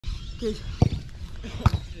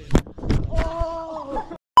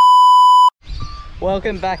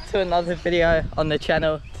Welcome back to another video on the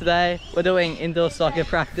channel. Today we're doing indoor soccer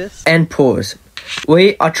practice. And pause.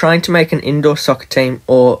 We are trying to make an indoor soccer team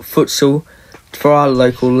or futsal for our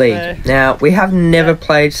local league. Now, we have never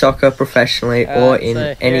played soccer professionally or in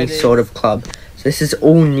any sort of club. So this is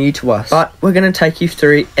all new to us. But we're going to take you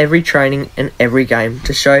through every training and every game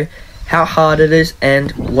to show how hard it is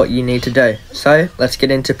and what you need to do. So let's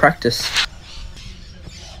get into practice.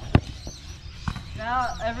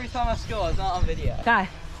 Now, every time I score, it's not on video. Okay,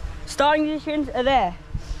 starting positions are there.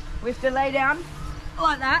 We have to lay down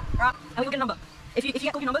like that, right? And we'll get a number. If you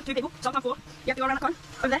get your number, 2 people, sometimes 4. You have to go around that cone,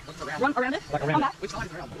 over there, run around it, like come back. Which side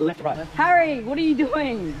is around? Left, right. Harry, what are you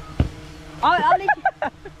doing?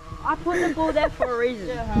 I put the ball there for a reason.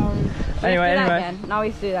 Yeah, Harry. Anyway. Now we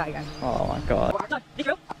have to do that again. Oh my god. So, this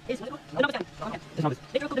drill is the numbers down. Okay. The numbers.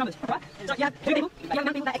 This drill called the numbers, right? So you have 2 people, you have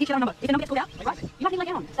 1 people that each get a number. If the number gets called out, right? You have to lay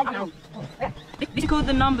down. Stay down. Okay. This is called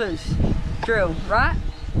the numbers drill, right?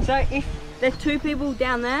 So if there's 2 people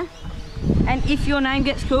down there, and if your name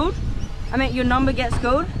gets called, your number gets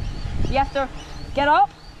called, you have to get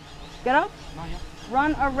up,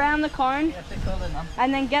 run around the cone,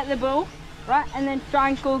 and then get the ball, right? And then try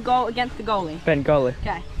and score a goal against the goalie. Ben goalie.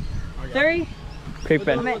 Okay. 3. Keep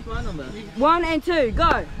Ben. 1 and 2, go.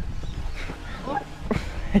 Are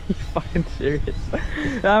you fucking serious?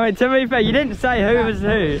 I mean, to be fair, you didn't say who was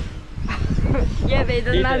who. Yeah, but it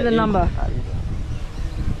doesn't matter the number.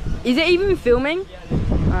 Is it even filming?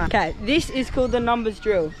 Yeah. Okay, this is called the numbers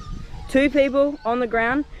drill. 2 people on the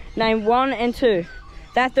ground, name 1 and 2.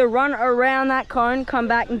 They have to run around that cone, come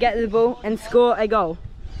back and get the ball and score a goal.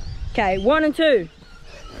 Okay, 1 and 2.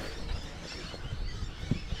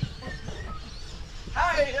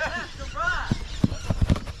 Hey, that's right.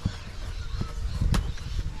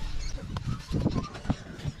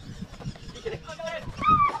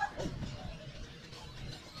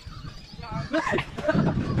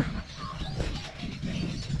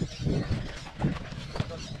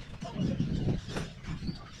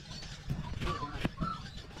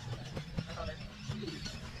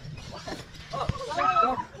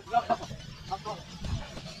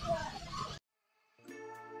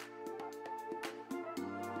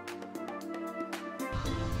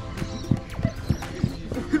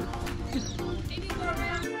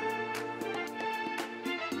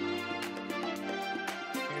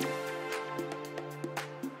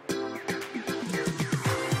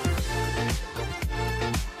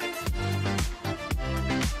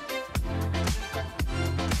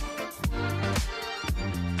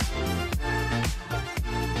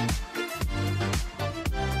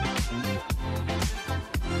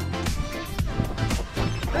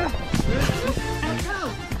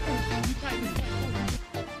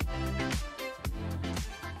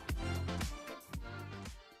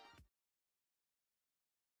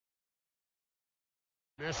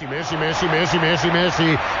 Messi,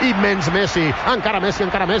 immens Messi, encara Messi,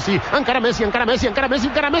 encara Messi, encara Messi, encara Messi, encara Messi,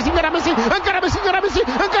 encara Messi, encara Messi, encara Messi, encara Messi,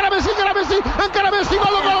 encara Messi, encara Messi, encara Messi,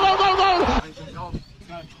 gol, gol, gol, gol, gol.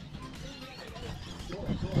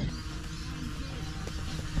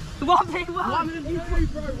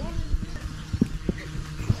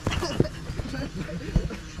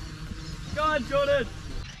 Go on, Jordan.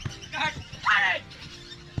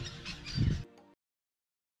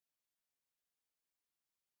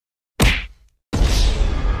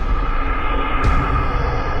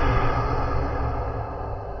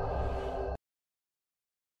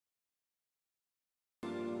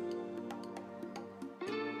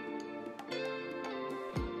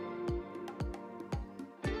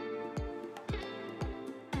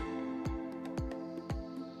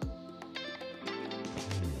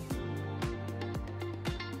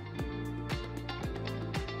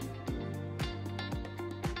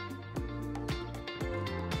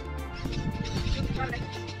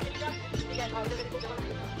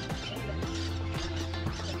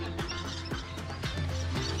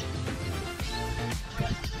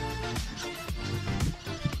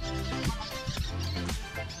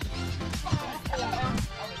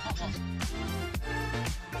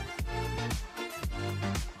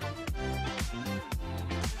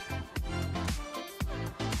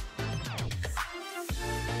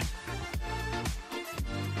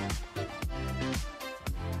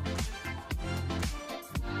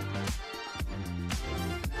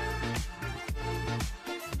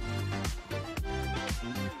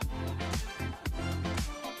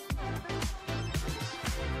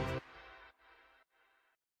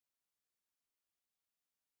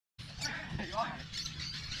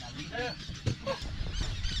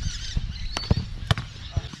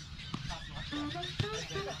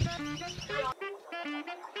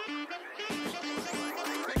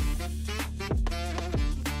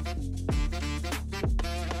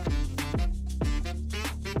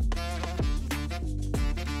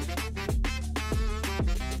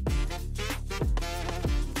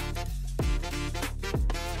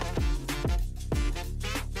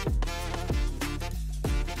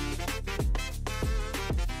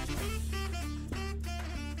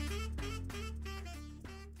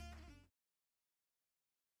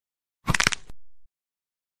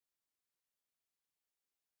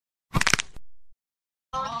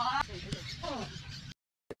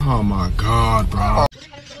 Oh my God, bro.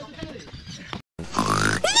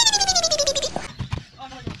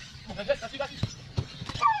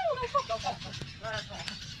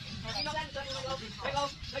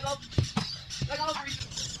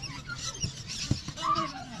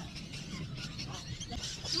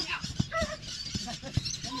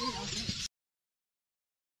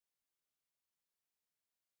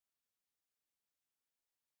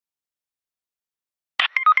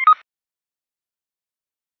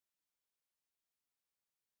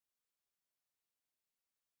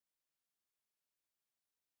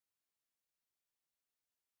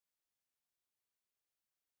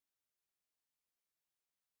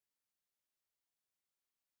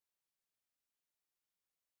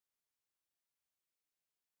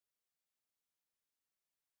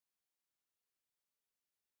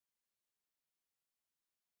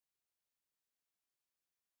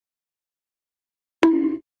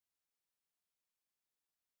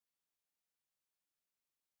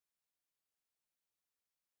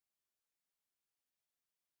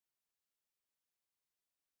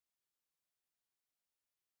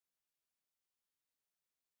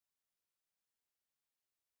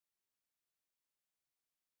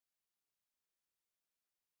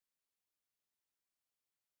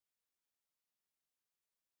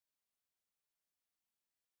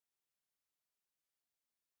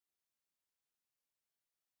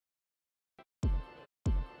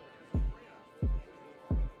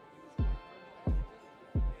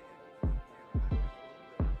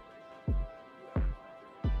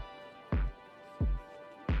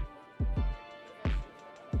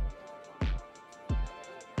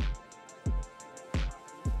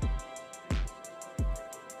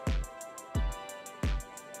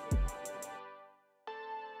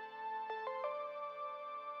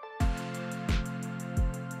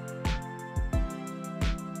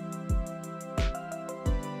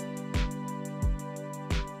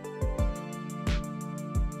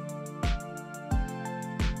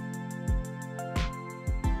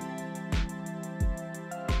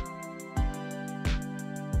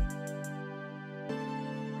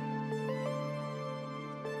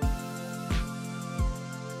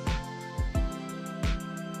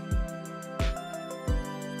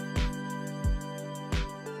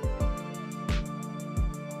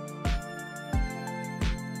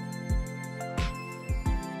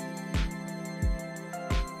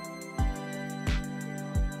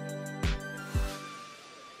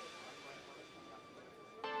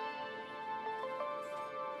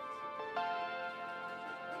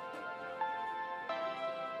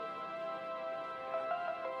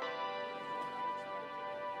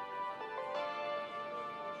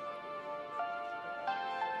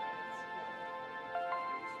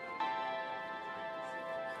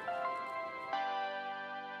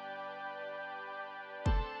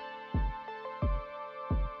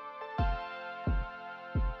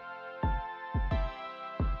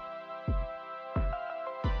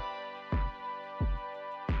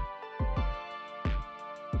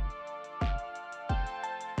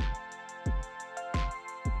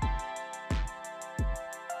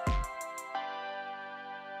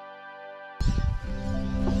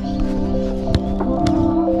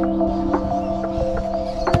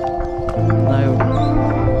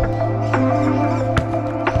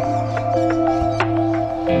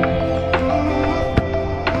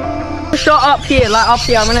 Shot up here, like up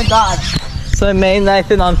here, I'm gonna dive. So me and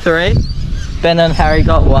Nathan on 3, Ben and Harry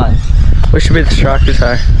got 1. We should be the strikers,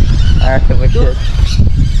 though. I reckon we should.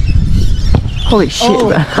 Holy shit,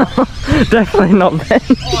 man. Definitely not Ben.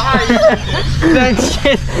 Ben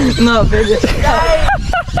shit, not Ben.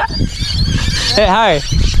 Hey, Harry.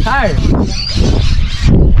 Harry.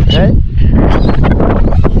 Hey?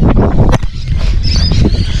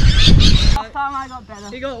 Last time I got better.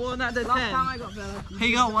 He got 1 out of 10. Last time I got better.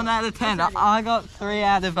 He got 1 out of 10. I got 3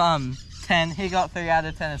 out of 10. He got 3 out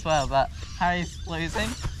of 10 as well, but Harry's losing.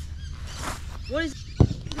 What is...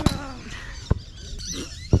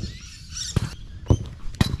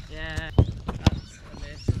 Yeah, that's a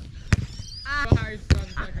miss. Harry's done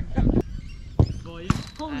second jump. Boys.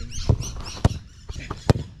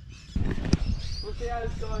 We'll see how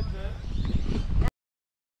this goes first.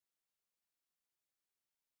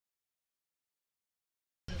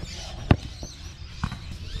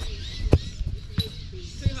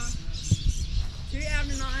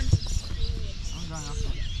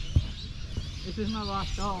 This is my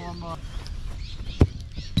last shot, 1 more.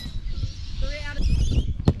 3 out of...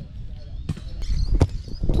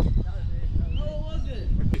 Oh, what was it?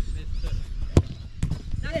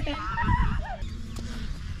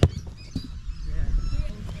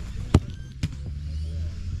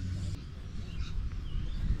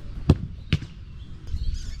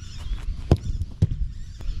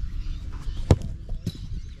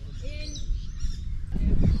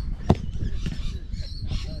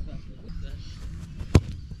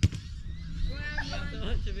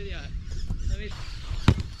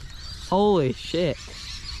 Holy shit.